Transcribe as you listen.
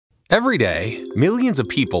Every day, millions of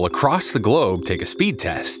people across the globe take a speed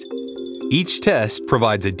test. Each test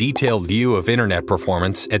provides a detailed view of internet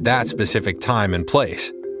performance at that specific time and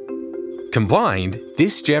place. Combined,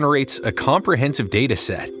 this generates a comprehensive data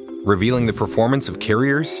set, revealing the performance of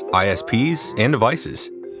carriers, ISPs, and devices.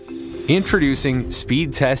 Introducing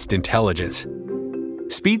Speedtest Intelligence.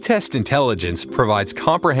 Speedtest Intelligence provides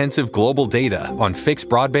comprehensive global data on fixed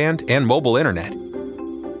broadband and mobile internet.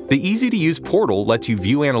 The easy-to-use portal lets you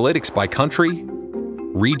view analytics by country,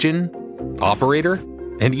 region, operator,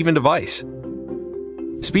 and even device.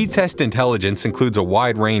 Speedtest Intelligence includes a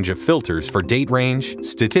wide range of filters for date range,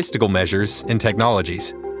 statistical measures, and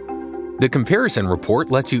technologies. The comparison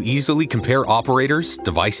report lets you easily compare operators,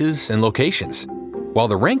 devices, and locations, while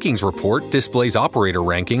the rankings report displays operator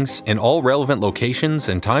rankings in all relevant locations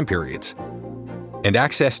and time periods. And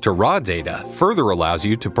access to raw data further allows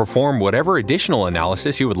you to perform whatever additional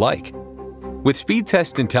analysis you would like. With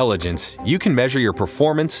Speedtest Intelligence, you can measure your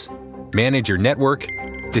performance, manage your network,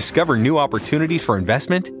 discover new opportunities for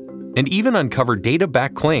investment, and even uncover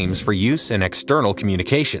data-backed claims for use in external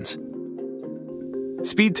communications.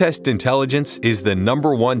 Speedtest Intelligence is the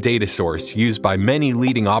 #1 data source used by many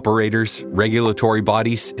leading operators, regulatory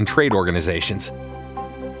bodies, and trade organizations.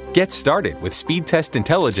 Get started with Speedtest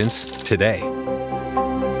Intelligence today.